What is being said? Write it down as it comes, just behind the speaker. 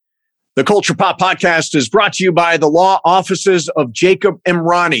The Culture Pop Podcast is brought to you by the law offices of Jacob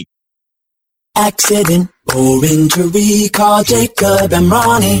Emrani. Accident or injury, call Jacob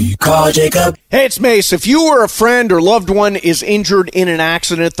Emrani. Call Jacob. Hey, it's Mace. If you or a friend or loved one is injured in an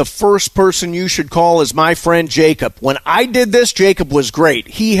accident, the first person you should call is my friend Jacob. When I did this, Jacob was great.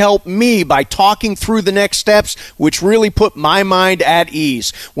 He helped me by talking through the next steps, which really put my mind at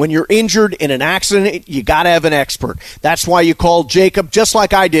ease. When you're injured in an accident, you got to have an expert. That's why you call Jacob, just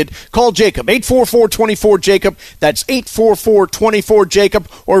like I did. Call Jacob, 844-24-JACOB. That's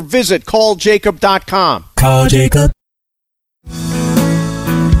 844-24-JACOB, or visit calljacob.com. Call Jacob.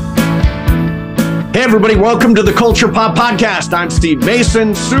 Hey, everybody. Welcome to the Culture Pop Podcast. I'm Steve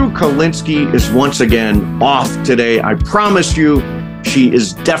Mason. Sue Kolinsky is once again off today. I promise you she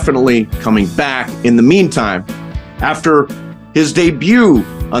is definitely coming back. In the meantime, after his debut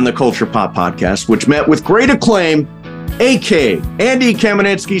on the Culture Pop Podcast, which met with great acclaim, AK Andy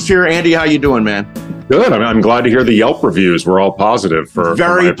Kamenetzky's here. Andy, how you doing, man? Good. I'm glad to hear the Yelp reviews were all positive for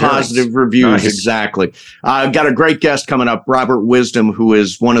very positive reviews. Nice. Exactly. I've got a great guest coming up, Robert Wisdom, who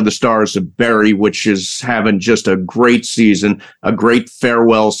is one of the stars of Barry, which is having just a great season, a great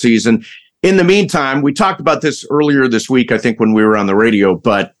farewell season. In the meantime, we talked about this earlier this week, I think, when we were on the radio,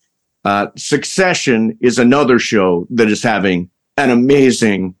 but Succession is another show that is having an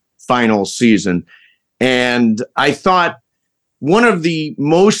amazing final season. And I thought one of the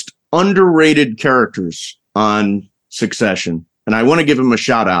most underrated characters on Succession, and I want to give him a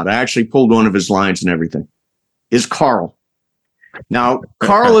shout out. I actually pulled one of his lines and everything, is Carl. Now,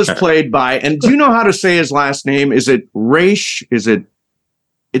 Carl is played by, and do you know how to say his last name? Is it Rasche? It's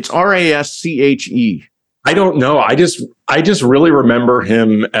Rasche? I don't know. I just really remember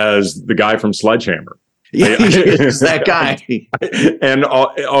him as the guy from Sledgehammer. Yeah, it's that guy. And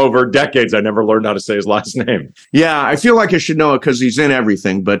over decades, I never learned how to say his last name. Yeah, I feel like I should know it because he's in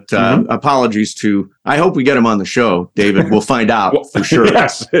everything, but apologies to, I hope we get him on the show, David. We'll find out for sure.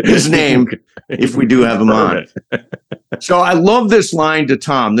 Yes. His name, if we do have him on. So I love this line to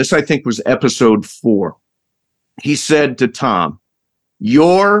Tom. This, I think, was episode 4. He said to Tom,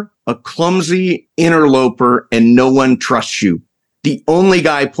 "You're a clumsy interloper and no one trusts you. The only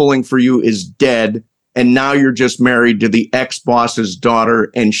guy pulling for you is dead. And now you're just married to the ex-boss's daughter,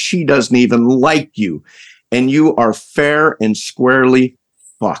 and she doesn't even like you. And you are fair and squarely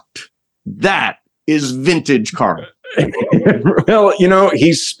fucked." That is vintage Carl. Well,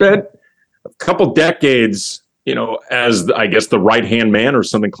 he spent a couple decades, as, I guess, the right-hand man or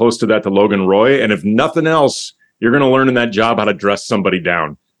something close to that to Logan Roy. And if nothing else, you're going to learn in that job how to dress somebody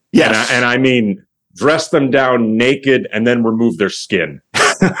down. Yes. And I mean, dress them down naked and then remove their skin.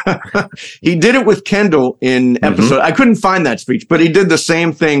 He did it with Kendall in episode. I couldn't find that speech, but he did the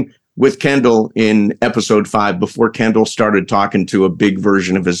same thing with Kendall in episode 5 before Kendall started talking to a big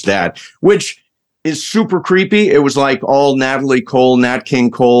version of his dad, which is super creepy. It was like all Natalie Cole, Nat King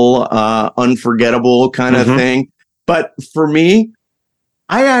Cole, unforgettable kind of thing. But for me,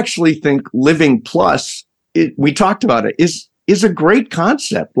 I actually think Living Plus, we talked about it, is a great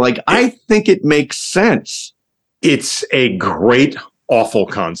concept. Like, I think it makes sense. It's a great awful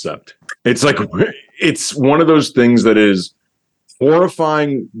concept. It's like, it's one of those things that is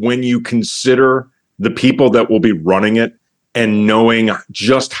horrifying when you consider the people that will be running it and knowing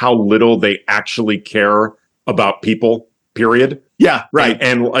just how little they actually care about people, period. Yeah, right.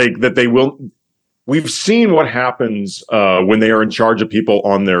 And like that they will, we've seen what happens when they are in charge of people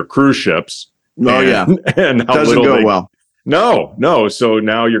on their cruise ships. Oh, yeah. And how doesn't go well. No. So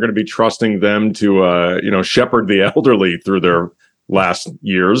now you're going to be trusting them to, shepherd the elderly through their last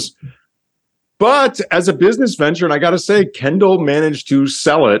years. But as a business venture, and I got to say, Kendall managed to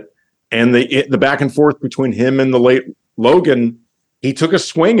sell it, and the back and forth between him and the late Logan, he took a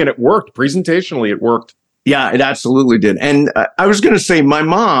swing and it worked. Presentationally, it worked. Yeah, it absolutely did. And I was going to say, my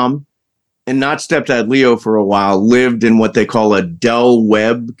mom and not stepdad Leo for a while lived in what they call a Del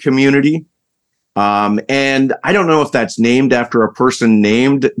Webb community. And I don't know if that's named after a person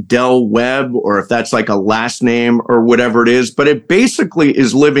named Del Webb or if that's like a last name or whatever it is, but it basically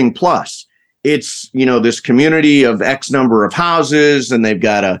is Living Plus. It's, this community of X number of houses, and they've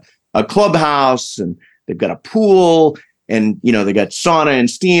got a clubhouse, and they've got a pool, and, they got sauna and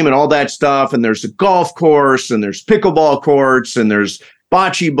steam and all that stuff. And there's a golf course, and there's pickleball courts, and there's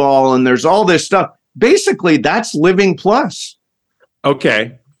bocce ball, and there's all this stuff. Basically, that's Living Plus.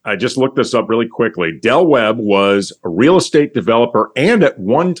 Okay. I just looked this up really quickly. Del Webb was a real estate developer and at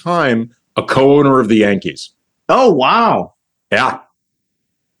one time a co-owner of the Yankees. Oh, wow. Yeah.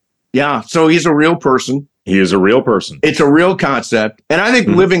 Yeah. So he's a real person. He is a real person. It's a real concept. And I think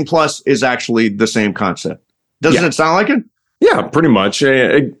Living Plus is actually the same concept. Doesn't it sound like it? Yeah, pretty much.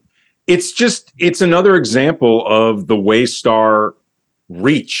 it's another example of the way Star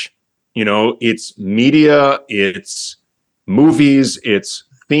reach. It's media, it's movies, it's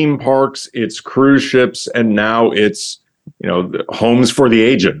theme parks, it's cruise ships, and now it's homes for the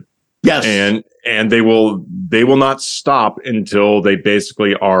aged. Yes, and they will not stop until they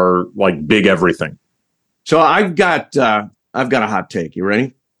basically are like big everything. So I've got a hot take. You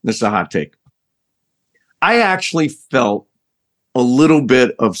ready? This is a hot take. I actually felt a little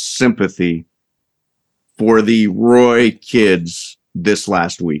bit of sympathy for the Roy kids this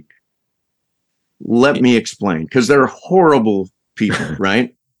last week. Let me explain, because they're horrible people,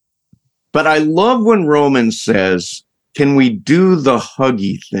 right? But I love when Roman says, "Can we do the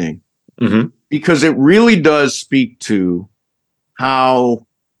huggy thing?" Mm-hmm. Because it really does speak to how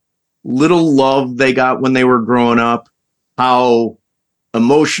little love they got when they were growing up, how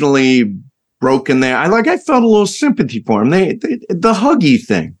emotionally broken they are. I felt a little sympathy for them. The huggy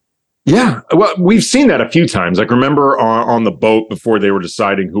thing. Yeah, well, we've seen that a few times. Like, remember on the boat before they were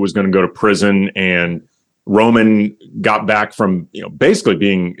deciding who was going to go to prison, and Roman got back from basically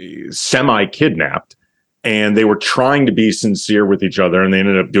being semi-kidnapped, and they were trying to be sincere with each other, and they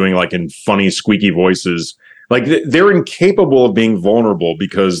ended up doing like in funny squeaky voices. Like, they're incapable of being vulnerable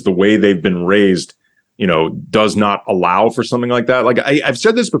because the way they've been raised, does not allow for something like that. Like, I've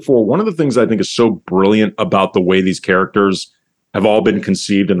said this before. One of the things I think is so brilliant about the way these characters have all been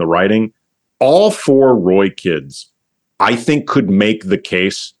conceived in the writing, all four Roy kids, I think, could make the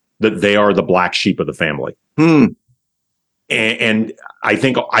case that they are the black sheep of the family. And I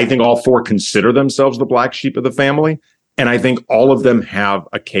think all four consider themselves the black sheep of the family. And I think all of them have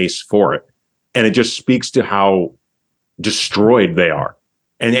a case for it. And it just speaks to how destroyed they are.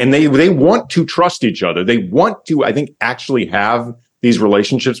 And they want to trust each other. They want to, I think, actually have these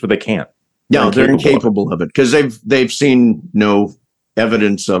relationships, but they can't. No, they're incapable of it because they've seen no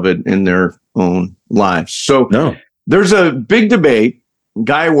evidence of it in their own lives. So there's a big debate.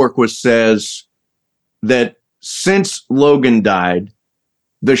 Guy I work with says that since Logan died,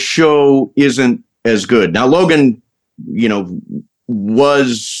 the show isn't as good. Now, Logan,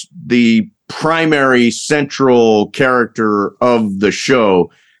 was the primary central character of the show.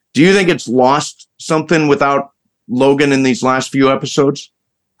 Do you think it's lost something without Logan in these last few episodes?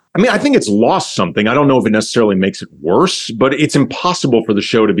 I mean, I think it's lost something. I don't know if it necessarily makes it worse, but it's impossible for the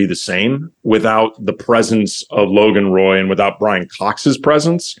show to be the same without the presence of Logan Roy and without Brian Cox's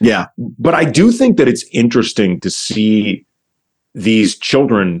presence. Yeah. But I do think that it's interesting to see these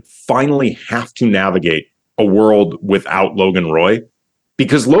children finally have to navigate a world without Logan Roy,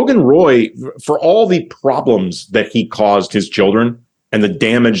 because Logan Roy, for all the problems that he caused his children and the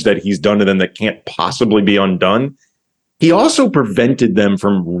damage that he's done to them that can't possibly be undone, he also prevented them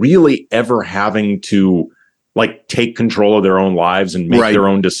from really ever having to take control of their own lives and make their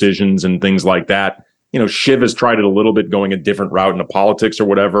own decisions and things like that. Shiv has tried it a little bit going a different route into politics or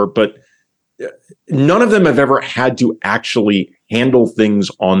whatever, but none of them have ever had to actually handle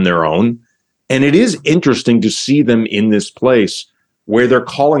things on their own. And it is interesting to see them in this place where they're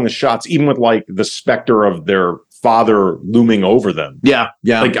calling the shots, even with the specter of their father looming over them. Yeah.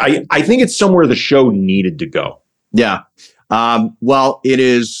 Yeah. I think it's somewhere the show needed to go. Yeah. Well, it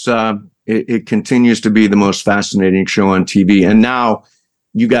is. It continues to be the most fascinating show on TV. And now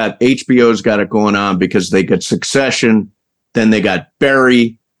you got HBO's got it going on because they got Succession. Then they got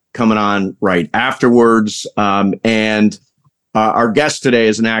Barry coming on right afterwards. And our guest today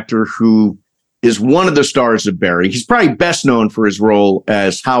is an actor who is one of the stars of Barry. He's probably best known for his role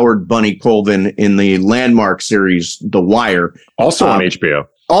as Howard Bunny Colvin in the landmark series The Wire. Also on HBO.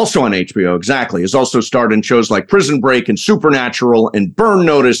 Also on HBO, exactly. Has also starred in shows like Prison Break and Supernatural and Burn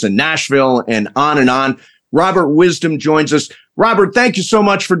Notice and Nashville and on and on. Robert Wisdom joins us. Robert, thank you so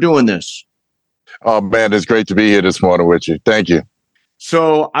much for doing this. Oh, man, it's great to be here this morning with you. Thank you.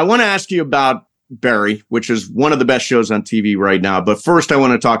 So I want to ask you about Barry, which is one of the best shows on TV right now. But first, I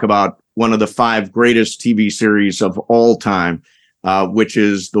want to talk about one of the 5 greatest TV series of all time, which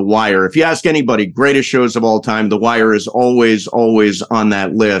is The Wire. If you ask anybody, greatest shows of all time, The Wire is always, always on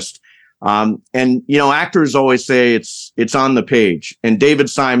that list. And, actors always say it's on the page. And David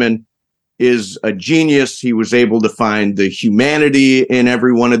Simon is a genius. He was able to find the humanity in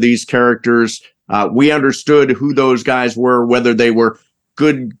every one of these characters. We understood who those guys were, whether they were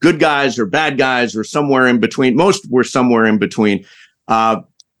good guys or bad guys or somewhere in between. Most were somewhere in between. What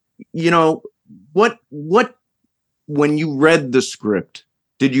when you read the script,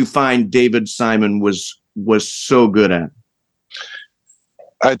 did you find David Simon was so good at?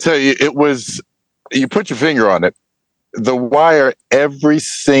 I tell you, it was, you put your finger on it. The Wire, every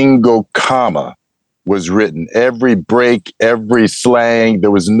single comma was written. Every break, every slang,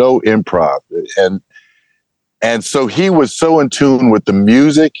 there was no improv. And so he was so in tune with the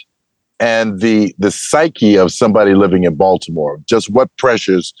music and the psyche of somebody living in Baltimore, just what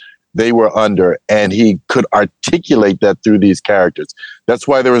pressures they were under. And he could articulate that through these characters. That's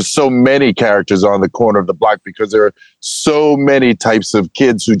why there were so many characters on the corner of the block, because there are so many types of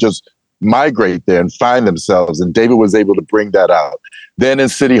kids who just migrate there and find themselves. And David was able to bring that out. Then in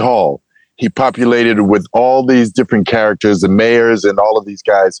City Hall, he populated it with all these different characters, the mayors and all of these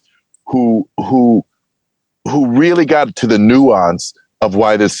guys who really got to the nuance of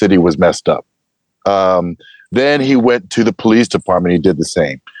why this city was messed up. Then he went to the police department. He did the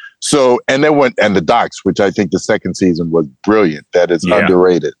same. So, and then and the docks, which I think the second season was brilliant. That is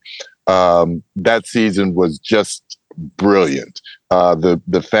underrated. That season was just brilliant.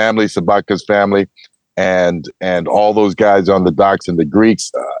 The family, Sabaka's family, and all those guys on the docks and the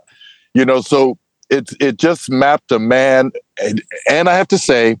Greeks, so it just mapped a man. And I have to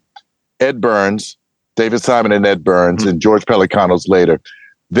say, Ed Burns, David Simon and Ed Burns, and George Pelicanos later,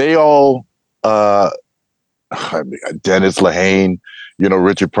 they all, Dennis Lehane,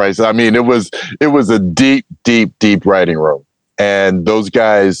 Richard Price. I mean, it was a deep, deep, deep writing room. And those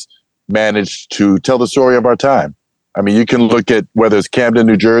guys managed to tell the story of our time. I mean, you can look at whether it's Camden,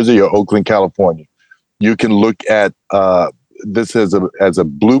 New Jersey or Oakland, California. You can look at this as a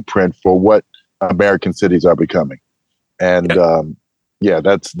blueprint for what American cities are becoming. And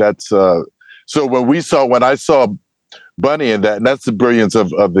that's so when I saw Bunny in that, and that's the brilliance of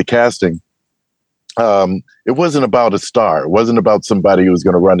the casting. It wasn't about a star. It wasn't about somebody who was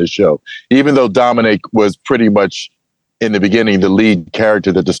going to run the show. Even though Dominic was pretty much in the beginning the lead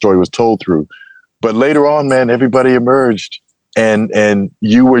character that the story was told through, but later on, man, everybody emerged, and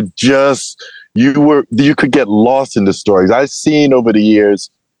you could get lost in the stories. I've seen over the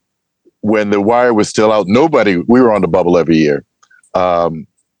years when The Wire was still out. We were on the bubble every year. And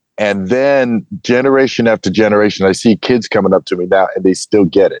then generation after generation, I see kids coming up to me now and they still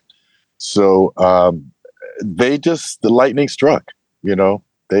get it. So the lightning struck,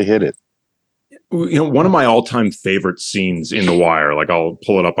 they hit it. One of my all-time favorite scenes in The Wire, like I'll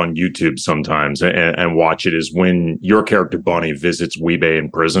pull it up on YouTube sometimes and watch it, is when your character Bunny visits Weebay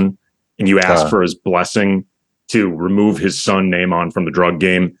in prison and you ask for his blessing to remove his son Naaman from the drug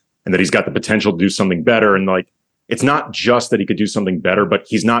game, and that he's got the potential to do something better. And like, it's not just that he could do something better, but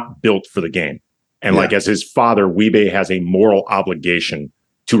he's not built for the game. And like, as his father, Weebay has a moral obligation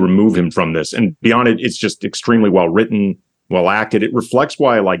to remove him from this. And beyond it, it's just extremely well written, well acted. It reflects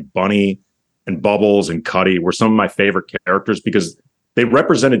why I like Bunny and Bubbles and Cuddy were some of my favorite characters, because they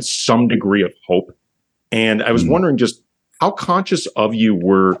represented some degree of hope. And I was wondering just how conscious of you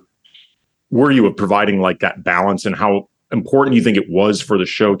were you of providing like that balance, and how important you think it was for the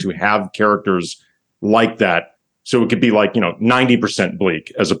show to have characters like that, so it could be like, 90%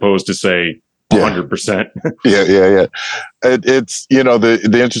 bleak as opposed to say 100%. Yeah. It's,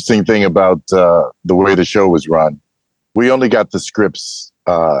 the interesting thing about the way the show was run, we only got the scripts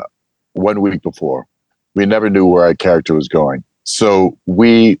 1 week before. We never knew where our character was going. So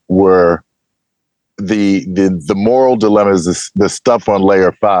we were the moral dilemmas, the stuff on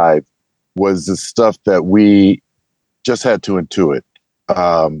layer 5 was the stuff that we just had to intuit.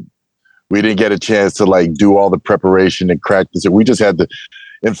 We didn't get a chance to like do all the preparation and crack this. We just had to.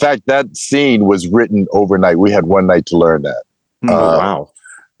 In fact, that scene was written overnight. We had one night to learn that. Wow.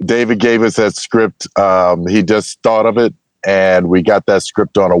 David gave us that script. He just thought of it, and we got that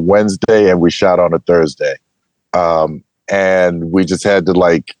script on a Wednesday, and we shot on a Thursday. And we just had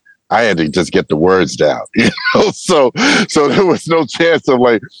to I had to just get the words down, So there was no chance of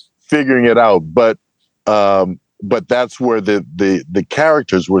figuring it out. But that's where the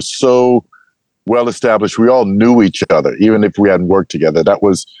characters were so well established. We all knew each other, even if we hadn't worked together. That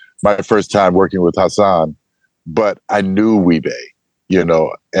was my first time working with Hassan, but I knew Weebay,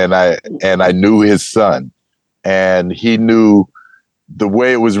 and I knew his son, and he knew the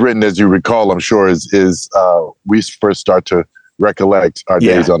way it was written, as you recall, I'm sure, is we first start to recollect our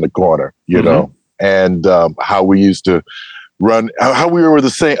days on the corner, and how we used to run, how we were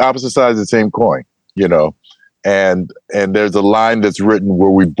the same, opposite sides of the same coin, and there's a line that's written where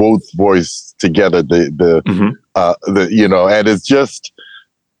we both voice together and it's just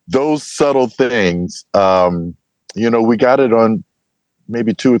those subtle things. We got it on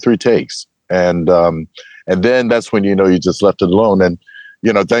maybe 2 or 3 takes, and then that's when you just left it alone. And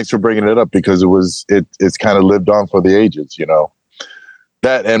thanks for bringing it up, because it's kind of lived on for the ages.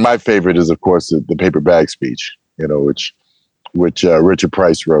 That, and my favorite is of course the paper bag speech, which Richard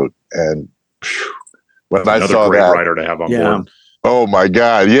Price wrote, and when I saw great that, writer to have on board. Oh my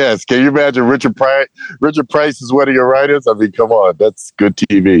God! Yes, can you imagine Richard Price? Richard Price is one of your writers. I mean, come on, that's good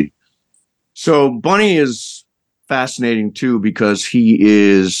TV. So Bunny is fascinating too because he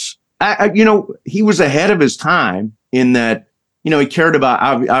is, he was ahead of his time in that, he cared about,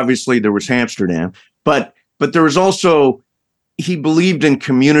 obviously there was Amsterdam, but there was also, he believed in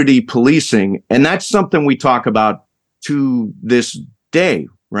community policing, and that's something we talk about to this day,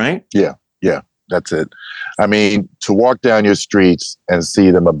 right? Yeah, that's it. I mean, to walk down your streets and see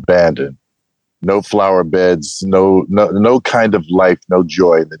them abandoned, no flower beds, no kind of life, no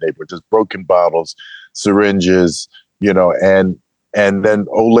joy in the neighborhood, just broken bottles, syringes, and then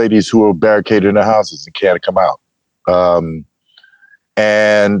old ladies who are barricaded in their houses and can't come out.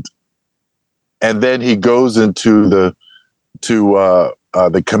 And then he goes into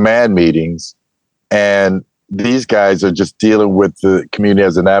the command meetings, and these guys are just dealing with the community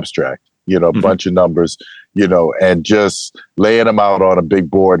as an abstract, a bunch of numbers, and just laying them out on a big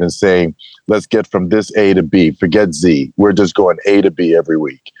board and saying, let's get from this A to B, forget Z. We're just going A to B every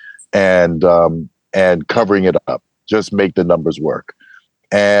week, and covering it up, just make the numbers work.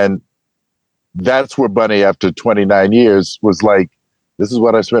 And that's where Bunny, after 29 years, was like, this is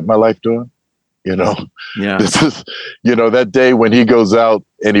what I spent my life doing. Yeah. This is, that day when he goes out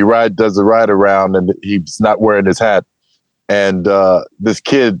and he does a ride around and he's not wearing his hat. And this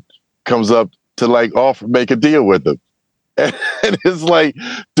kid comes up to make a deal with him. And it's like,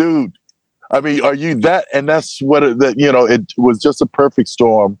 dude, I mean, are you that? And that's what, it was just a perfect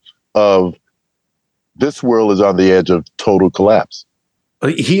storm of this world is on the edge of total collapse.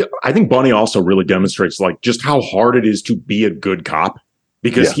 I think Bunny also really demonstrates just how hard it is to be a good cop.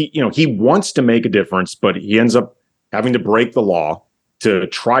 Because he wants to make a difference, but he ends up having to break the law to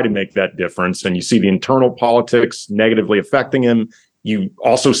try to make that difference. And you see the internal politics negatively affecting him. You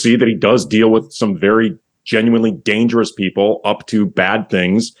also see that he does deal with some very genuinely dangerous people up to bad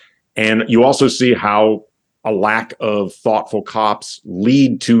things. And you also see how a lack of thoughtful cops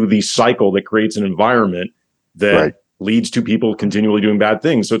lead to the cycle that creates an environment that leads to people continually doing bad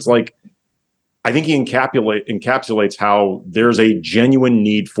things. So it's I think he encapsulates how there's a genuine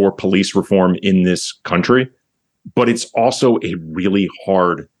need for police reform in this country, but it's also a really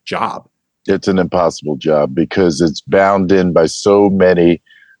hard job. It's an impossible job because it's bound in by so many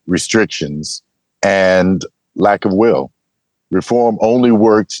restrictions and lack of will. Reform only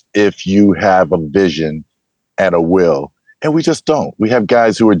works if you have a vision and a will. And we just don't. We have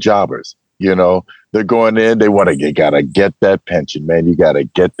guys who are jobbers, they're going in, you gotta get that pension, man. You gotta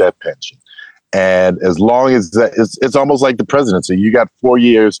get that pension. And as long as that, it's almost like the presidency. You got 4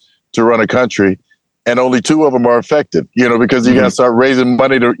 years to run a country, and only 2 of them are effective. Because you got to start raising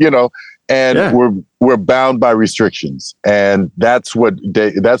money and we're bound by restrictions, and that's what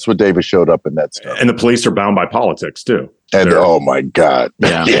David showed up in that stuff. And the police are bound by politics too. And oh my God,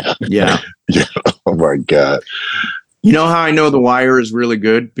 yeah. Oh my God. You know how I know The Wire is really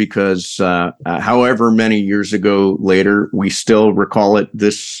good? Because however many years ago later, we still recall it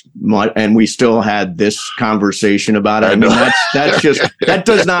this much, and we still had this conversation about it. I mean, that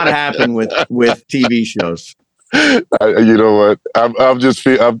does not happen with TV shows. You know what?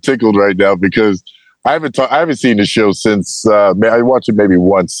 I'm tickled right now because I haven't seen the show since I watched it maybe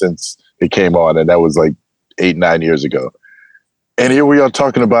once since it came on, and that was 8-9 years ago. And here we are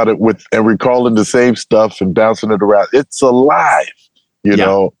talking about it and recalling the same stuff and bouncing it around. It's alive, you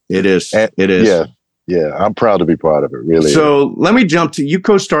know. It is. And, it is. Yeah. I'm proud to be part of it, really. So let me jump to, you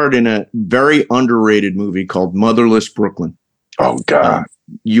co-starred in a very underrated movie called Motherless Brooklyn. Oh, God.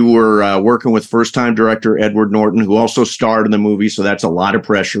 You were working with first-time director Edward Norton, who also starred in the movie, so that's a lot of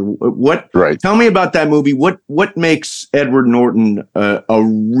pressure. Tell me about that movie. What makes Edward Norton a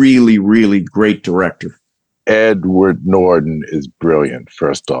really, really great director? Edward Norton is brilliant,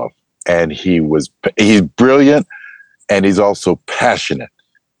 first off. And he's brilliant, and he's also passionate.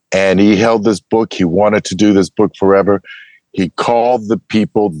 And he held this book. He wanted to do this book forever. He called the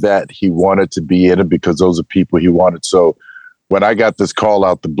people that he wanted to be in it because those are people he wanted. So when I got this call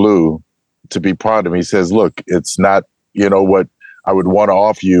out the blue to be part of it, he says, look, it's not, what I would want to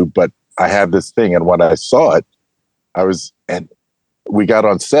offer you, but I have this thing. And when I saw it, and we got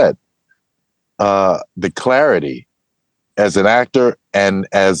on set. The clarity as an actor and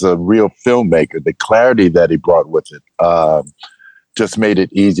as a real filmmaker, the clarity that he brought with it just made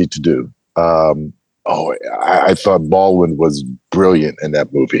it easy to do. I thought Baldwin was brilliant in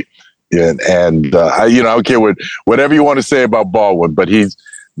that movie. I don't care whatever you want to say about Baldwin, but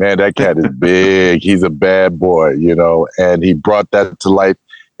that cat is big. He's a bad boy, and he brought that to life.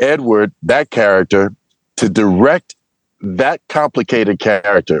 Edward, that character, to direct that complicated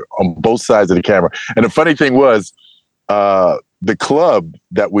character on both sides of the camera. And the funny thing was, the club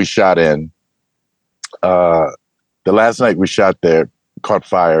that we shot in, the last night we shot there, caught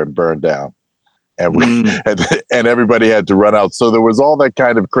fire and burned down. And we and everybody had to run out. So there was all that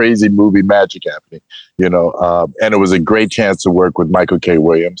kind of crazy movie magic happening, and it was a great chance to work with Michael K.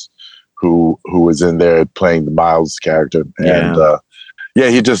 Williams, who was in there playing the Miles character. And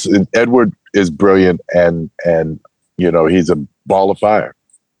Edward is brilliant, and he's a ball of fire.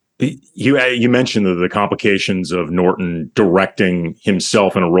 You mentioned the complications of Norton directing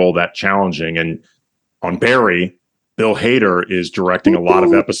himself in a role that challenging, and on Barry, Bill Hader is directing a lot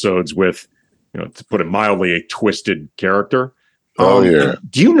of episodes with, to put it mildly, a twisted character. Do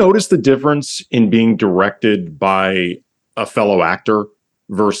you notice the difference in being directed by a fellow actor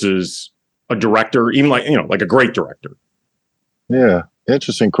versus a director, even like a great director? Yeah,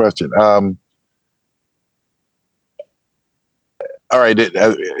 interesting question. All right,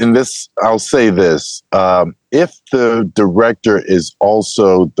 in this, I'll say this. If the director is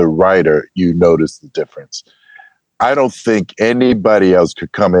also the writer, you notice the difference. I don't think anybody else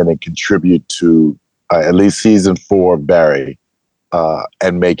could come in and contribute to at least season 4 of Barry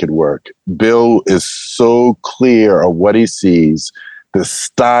and make it work. Bill is so clear of what he sees, the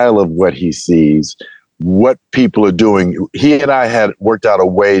style of what he sees, what people are doing. He and I had worked out a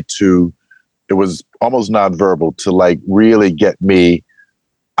way to, it was almost nonverbal, to like really get me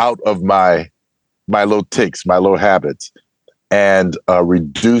out of my little tics, my little habits, and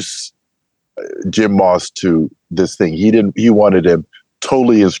reduce Jim Moss to this thing. He wanted him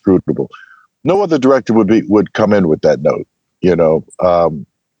totally inscrutable. No other director would come in with that note,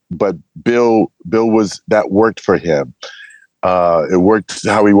 but Bill was, that worked for him. It worked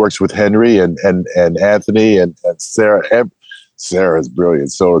how he works with Henry and Anthony and Sarah. Sarah's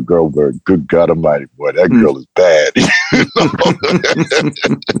brilliant. So are Goldberg. Good God Almighty, boy, that girl is bad.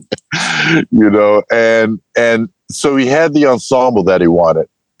 And so he had the ensemble that he wanted.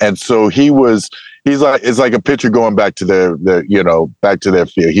 And so it's like a pitcher going back to their back to their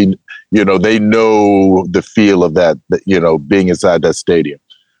field. They know the feel of that, being inside that stadium.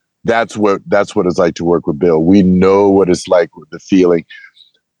 That's what it's like to work with Bill. We know what it's like with the feeling.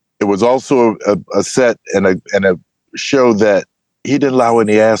 It was also a set and a show that he didn't allow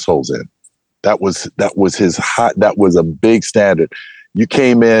any assholes in. That was that was a big standard. You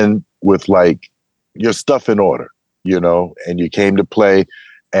came in with like your stuff in order, and you came to play,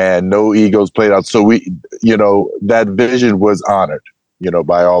 and no egos played out. So that vision was honored,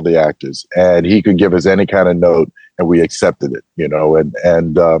 by all the actors, and he could give us any kind of note and we accepted it,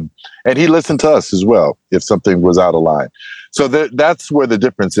 and he listened to us as well if something was out of line. So that's where the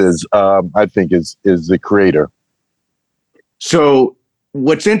difference is, I think, is the creator. So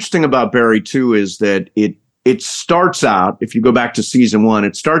what's interesting about Barry too is that it starts out, if you go back to season 1,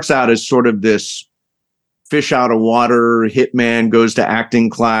 it starts out as sort of this fish out of water, hitman goes to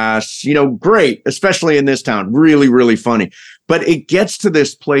acting class, great, especially in this town, really, really funny. But it gets to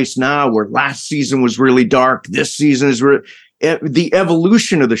this place now where last season was really dark. This season is the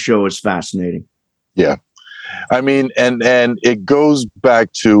evolution of the show is fascinating. Yeah. I mean, and it goes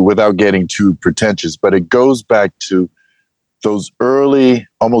back to, without getting too pretentious, but it goes back to those early,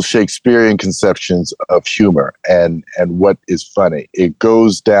 almost Shakespearean conceptions of humor and what is funny. It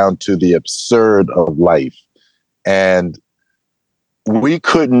goes down to the absurd of life. And it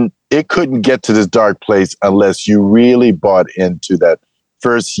couldn't get to this dark place unless you really bought into that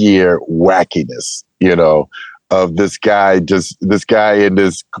first year wackiness, of this guy in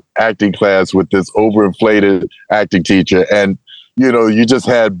this acting class with this overinflated acting teacher. And, you just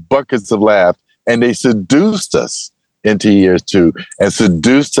had buckets of laugh, and they seduced us into years 2 and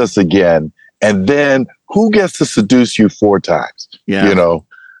seduced us again. And then who gets to seduce you 4 times? Yeah.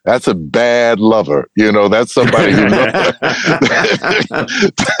 That's a bad lover. That's somebody who loves,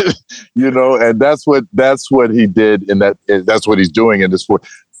 and that's what he did in that. That's what he's doing in this 4.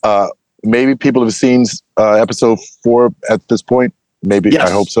 Maybe people have seen episode 4 at this point. Maybe. Yes.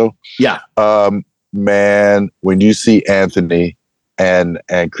 I hope so. Yeah. Man, when you see Anthony and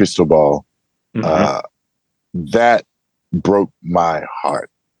Cristobal, that broke my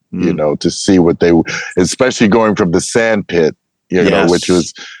heart, to see what they, especially going from the sand pit, which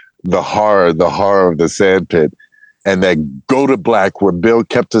was the horror of the sand pit, and then go to black, where Bill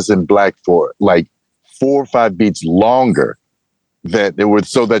kept us in black for like 4 or 5 beats longer, that it was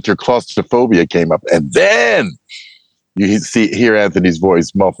so that your claustrophobia came up, and then you hear Anthony's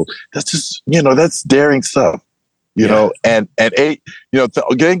voice muffled. That's just, that's daring stuff, and thank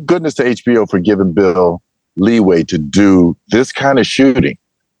goodness to HBO for giving Bill leeway to do this kind of shooting,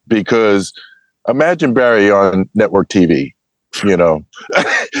 because imagine Barry on network TV, You know,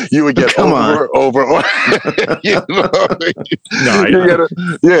 you would get over. You know,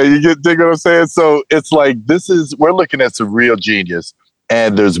 No, you get dig what I'm saying. So it's like we're looking at some real genius,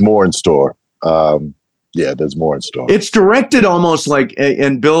 and there's more in store. There's more in store. It's directed almost like,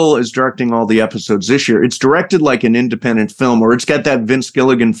 and Bill is directing all the episodes this year. It's directed like an independent film, or it's got that Vince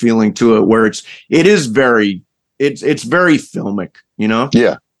Gilligan feeling to it, where it's very filmic, you know?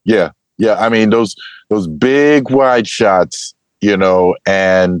 Yeah. I mean, those big wide shots, you know,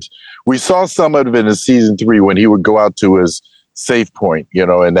 and we saw some of it in season 3 when he would go out to his safe point, you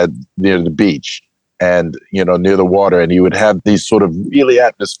know, and that near the beach and, you know, near the water, and he would have these sort of really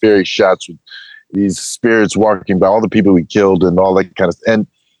atmospheric shots with these spirits walking by, all the people we killed and all that kind of, and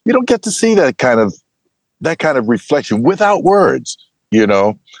you don't get to see that kind of reflection without words, you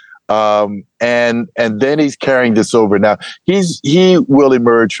know. And then he's carrying this over. Now he will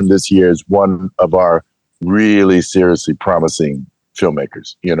emerge from this year as one of our really seriously promising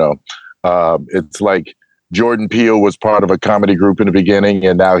filmmakers. You know, it's like Jordan Peele was part of a comedy group in the beginning,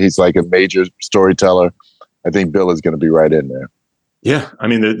 and now he's like a major storyteller. I think Bill is going to be right in there. Yeah, I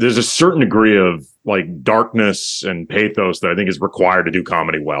mean, there's a certain degree of like darkness and pathos that I think is required to do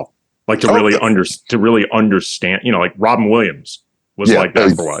comedy well, like to really understand. You know, like Robin Williams was like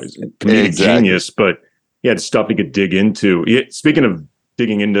that for a while. He's a comedic genius, but he had stuff he could dig into. Speaking of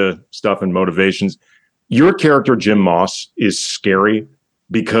digging into stuff and motivations, your character Jim Moss is scary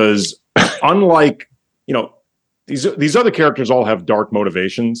because unlike, you know, these other characters all have dark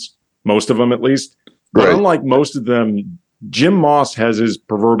motivations, most of them at least, but unlike most of them, Jim Moss has his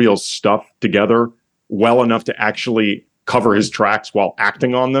proverbial stuff together well enough to actually cover his tracks while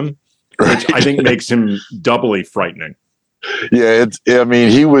acting on them, which I think makes him doubly frightening. Yeah,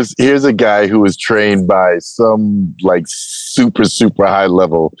 here's a guy who was trained by some like super high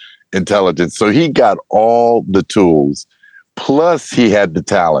level intelligence. So he got all the tools, plus he had the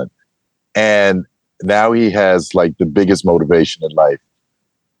talent. And now he has like the biggest motivation in life.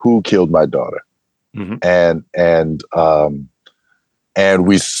 Who killed my daughter? Mm-hmm. And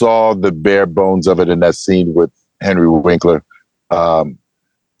we saw the bare bones of it in that scene with Henry Winkler. Do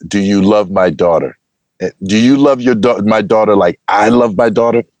you love my daughter? Do you love my daughter like I love my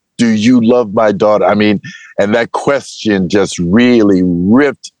daughter? Do you love my daughter? I mean, and that question just really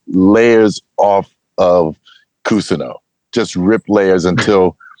ripped layers off of Cousineau. Just ripped layers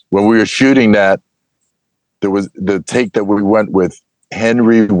until when we were shooting that, there was the take that we went with.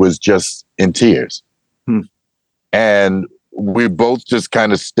 Henry was just in tears. And we both just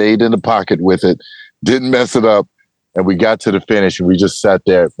kind of stayed in the pocket with it, didn't mess it up. And we got to the finish and we just sat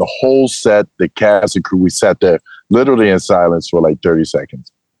there. The whole set, the cast and crew, we sat there literally in silence for like 30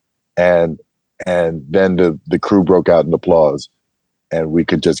 seconds. And then the crew broke out in applause and we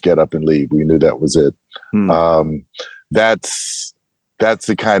could just get up and leave. We knew that was it. That's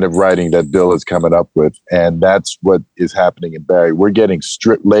the kind of writing that Bill is coming up with. And that's what is happening in Barry. We're getting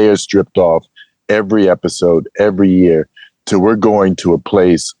layers stripped off every episode, every year, till we're going to a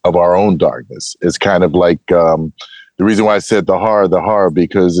place of our own darkness. It's kind of like the reason why I said the horror,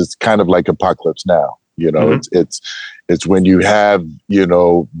 because it's kind of like Apocalypse Now. You know, it's when you have, you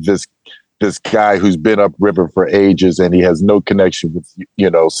know, this guy who's been upriver for ages and he has no connection with, you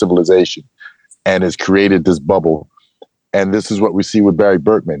know, civilization and has created this bubble. And this is what we see with Barry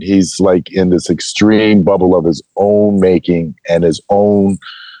Berkman. He's like in this extreme bubble of his own making and his own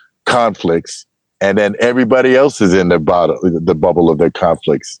conflicts. And then everybody else is in the bubble of their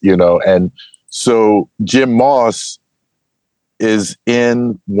conflicts, you know. And so Jim Moss is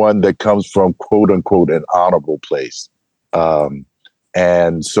in one that comes from, quote unquote, an honorable place.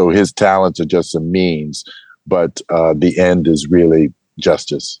 And so his talents are just a means, but the end is really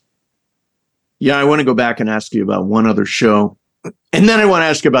justice. Yeah, I want to go back and ask you about one other show. And then I want to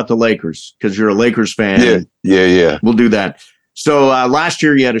ask you about the Lakers, because you're a Lakers fan. Yeah. We'll do that. So last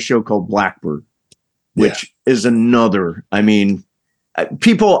year you had a show called Blackbird, which is another, I mean,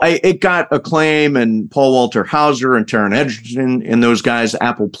 it got acclaim, and Paul Walter Hauser and Taron Egerton and those guys,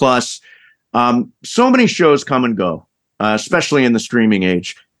 Apple Plus. So many shows come and go, especially in the streaming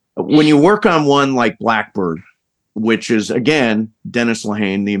age. When you work on one like Blackbird, which is, again, Dennis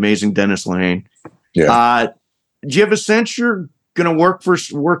Lehane, the amazing Dennis Lehane. Yeah. Do you have a sense you're going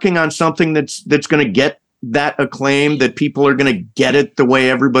to working on something that's going to get that acclaim, that people are going to get it the way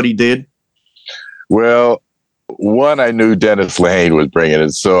everybody did? Well, one, I knew Dennis Lehane was bringing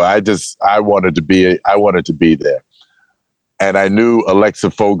it, so I wanted to be there. And I knew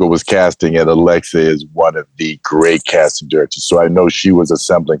Alexa Fogel was casting, and Alexa is one of the great casting directors, so I know she was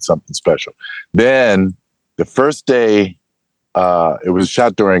assembling something special. Then the first day, it was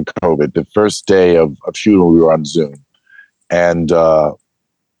shot during COVID. The first day of shooting, we were on Zoom, And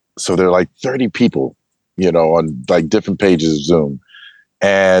so there are like 30 people, on like different pages of Zoom.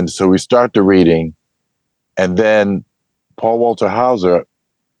 And so we start the reading, and then Paul Walter Hauser,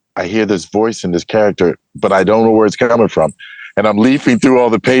 I hear this voice in this character, but I don't know where it's coming from. And I'm leafing through all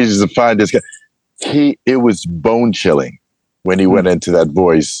the pages to find this guy. It was bone chilling when he went into that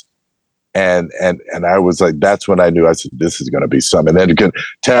voice. And I was like, that's when I knew. I said, this is going to be something. And then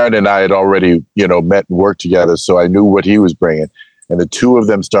Taryn and I had already, met and worked together. So I knew what he was bringing. And the two of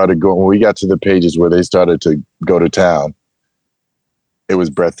them started going, when we got to the pages where they started to go to town, it was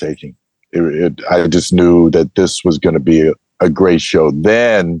breathtaking. I just knew that this was going to be a great show.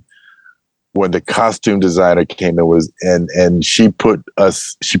 Then when the costume designer came in and she put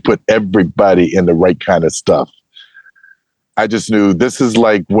everybody in the right kind of stuff. I just knew this is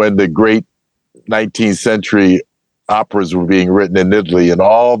like when the great 19th century operas were being written in Italy, and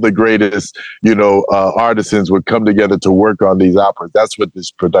all the greatest, artisans would come together to work on these operas. That's what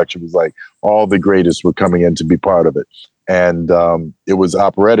this production was like. All the greatest were coming in to be part of it. And it was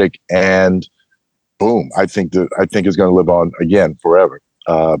operatic, and boom, I think it's going to live on again forever.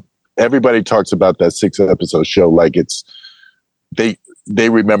 Everybody talks about that 6-episode show like they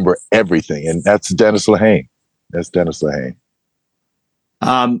remember everything, and that's Dennis Lehane.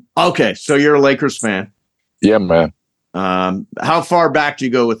 Okay, so you're a Lakers fan. Yeah, man. How far back do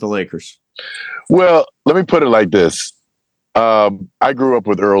you go with the Lakers? Well, let me put it like this. I grew up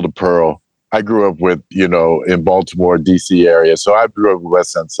with Earl to Pearl. I grew up with, in Baltimore, D.C. area. So I grew up with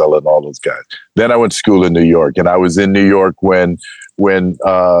Wes Unseld and all those guys. Then I went to school in New York, and I was in New York when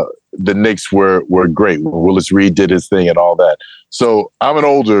the Knicks were great. Willis Reed did his thing and all that. So I'm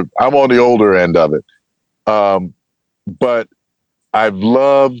on the older end of it. But I've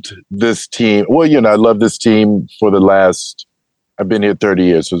loved this team. Well, I love this team for I've been here 30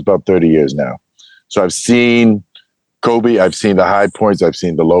 years. So it's about 30 years now. So I've seen Kobe, I've seen the high points, I've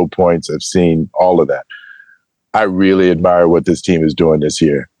seen the low points, I've seen all of that. I really admire what this team is doing this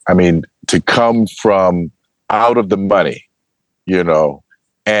year. I mean, to come from out of the money,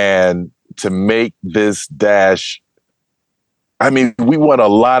 and to make this dash. I mean, we won a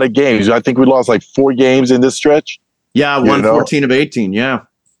lot of games. I think we lost like 4 games in this stretch. Yeah, won 14 of 18, yeah.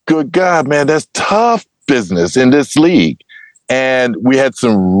 Good God, man, that's tough business in this league. And we had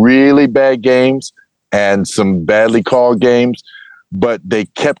some really bad games and some badly called games, but they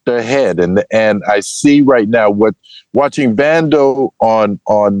kept their head. And I see right now watching Vando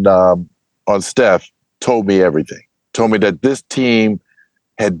on Steph told me everything. Told me that this team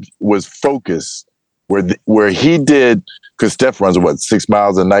was focused where he did, because Steph runs 6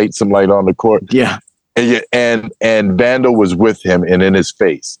 miles a night, some light on the court. Yeah. And Vando was with him and in his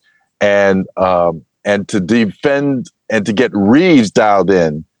face. And to defend and to get Reeves dialed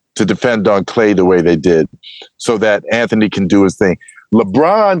in to defend on Clay the way they did, so that Anthony can do his thing.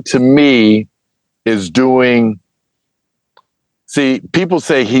 LeBron, to me, is doing. See, people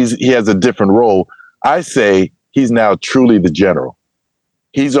say he has a different role. I say he's now truly the general.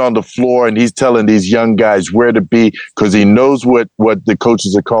 He's on the floor and he's telling these young guys where to be, because he knows what the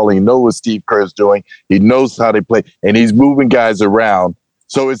coaches are calling. He knows what Steve Kerr is doing. He knows how they play, and he's moving guys around.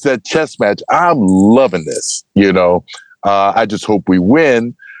 So it's that chess match. I'm loving this. I just hope we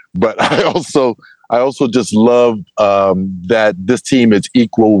win. But I also just love that this team is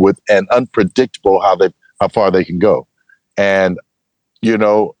equal with and unpredictable how far they can go. And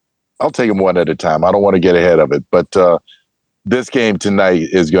I'll take them one at a time. I don't want to get ahead of it, but this game tonight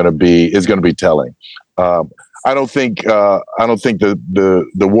is going to be telling. I don't think the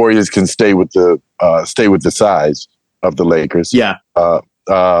Warriors can stay with the size of the Lakers. Yeah. But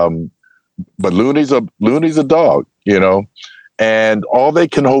Looney's a dog, and all they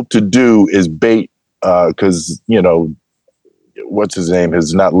can hope to do is bait, because what's his name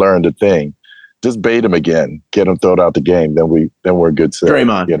has not learned a thing. Just bait him again, get him thrown out the game. Then we're good.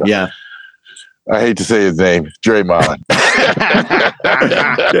 Draymond, yeah. I hate to say his name, Draymond.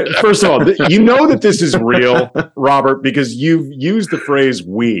 First of all, that this is real, Robert, because you've used the phrase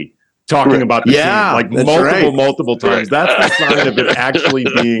 "we" talking about the team like multiple times. That's the sign of it actually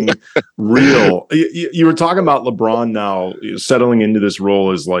being real. You were talking about LeBron now settling into this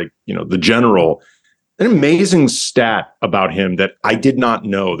role as the general. An amazing stat about him that I did not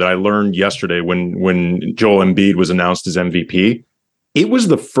know, that I learned yesterday when Joel Embiid was announced as MVP. It was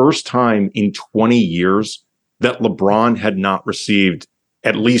the first time in 20 years that LeBron had not received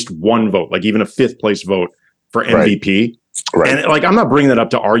at least one vote, like even a 5th place vote for MVP. Right. And I'm not bringing that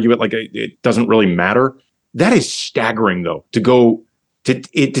up to argue it, like it doesn't really matter. That is staggering, though, to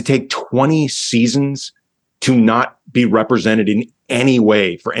take 20 seasons to not be represented in any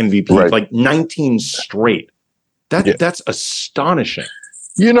way for MVP, like 19 straight. That's astonishing.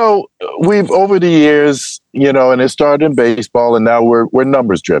 We've over the years, and it started in baseball, and now we're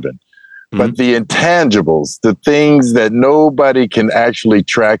numbers driven. Mm-hmm. But the intangibles, the things that nobody can actually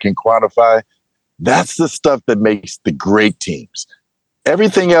track and quantify, that's the stuff that makes the great teams.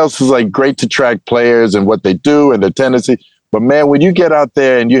 Everything else is like great to track players and what they do and their tendency. But man, when you get out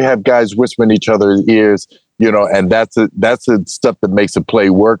there and you have guys whispering each other's ears, and that's the stuff that makes a play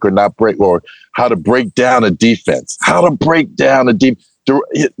work or not break, or how to break down a defense, That's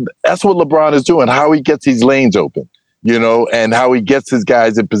what LeBron is doing, how he gets these lanes open, and how he gets his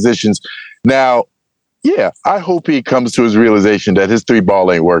guys in positions. Now, yeah, I hope he comes to his realization that his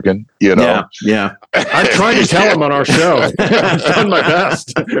 3-ball ain't working, Yeah. I'm trying to tell him on our show. I've done my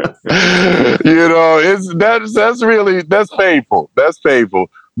best. That's painful. That's painful.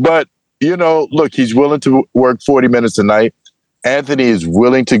 But, look, he's willing to work 40 minutes a night. Anthony is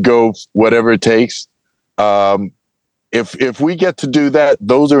willing to go whatever it takes. If we get to do that,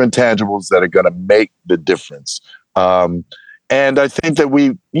 those are intangibles that are going to make the difference. And I think that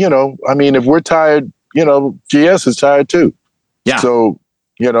if we're tired, GS is tired too. Yeah. So,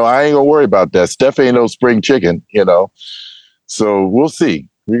 I ain't gonna worry about that. Steph ain't no spring chicken, So we'll see.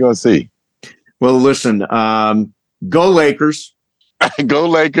 We're gonna see. Well, listen, go Lakers. Go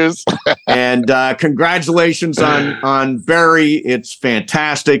Lakers. And congratulations on Barry. It's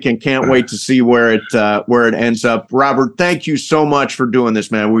fantastic, and can't wait to see where it ends up. Robert, thank you so much for doing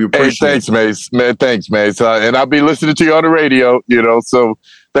this, man. We appreciate it. Thanks, Mace. Man, thanks, Mace. And I'll be listening to you on the radio, so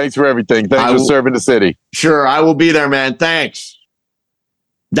thanks for everything. Thanks for serving the city. Sure, I will be there, man. Thanks.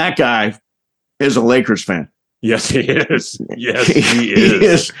 That guy is a Lakers fan. Yes, he is. Yes, he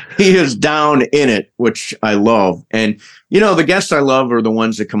is. He is down in it, which I love. And, the guests I love are the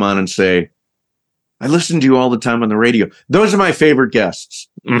ones that come on and say, I listen to you all the time on the radio. Those are my favorite guests.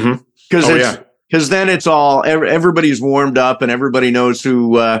 Mm-hmm. Because then it's all, everybody's warmed up and everybody knows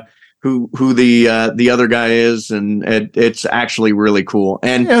who the other guy is. And it's actually really cool.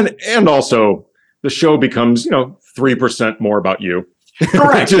 And also the show becomes, 3% more about you.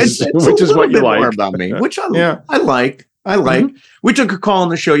 Correct. which is what you like. More about me, which I like. Mm-hmm. We took a call on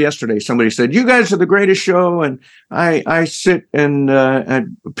the show yesterday. Somebody said, "You guys are the greatest show," and I sit and I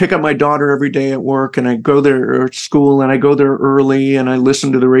pick up my daughter every day at work, and I go there at school, and I go there early, and I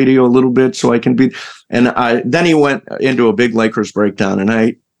listen to the radio a little bit so I can be. And then he went into a big Lakers breakdown, and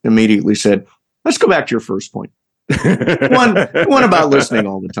I immediately said, "Let's go back to your first point." one about listening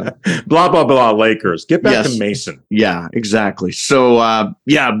all the time. Blah blah blah. Lakers. Get back to Mason. Yeah, exactly. So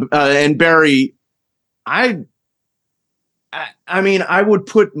and Barry, I mean, I would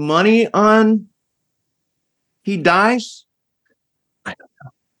put money on he dies. I don't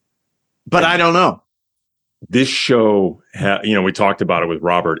know, but I don't know. This show, we talked about it with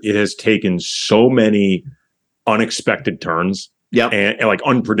Robert. It has taken so many unexpected turns, and like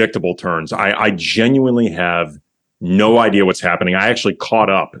unpredictable turns. I genuinely have no idea what's happening. I actually caught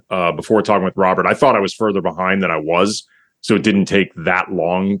up before talking with Robert. I thought I was further behind than I was, so it didn't take that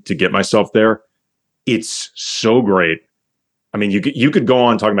long to get myself there. It's so great. I mean, you could go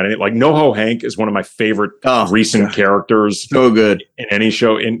on talking about it. Like NoHo Hank is one of my favorite recent characters. So good in any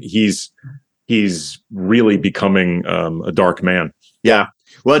show, and he's really becoming a dark man. Yeah.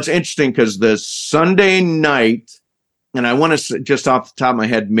 Well, it's interesting because the Sunday night, and I want to just off the top of my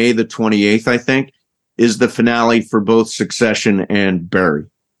head, May the 28th, I think, is the finale for both Succession and Barry.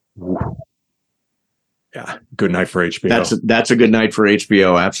 Yeah, good night for HBO. That's a good night for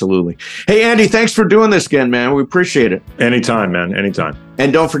HBO, absolutely. Hey, Andy, thanks for doing this again, man. We appreciate it. Anytime, man, anytime.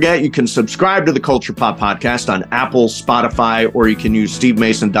 And don't forget, you can subscribe to the Culture Pop Podcast on Apple, Spotify, or you can use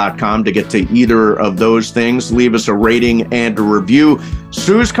stevemason.com to get to either of those things. Leave us a rating and a review.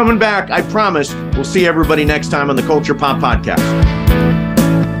 Sue's coming back, I promise. We'll see everybody next time on the Culture Pop Podcast.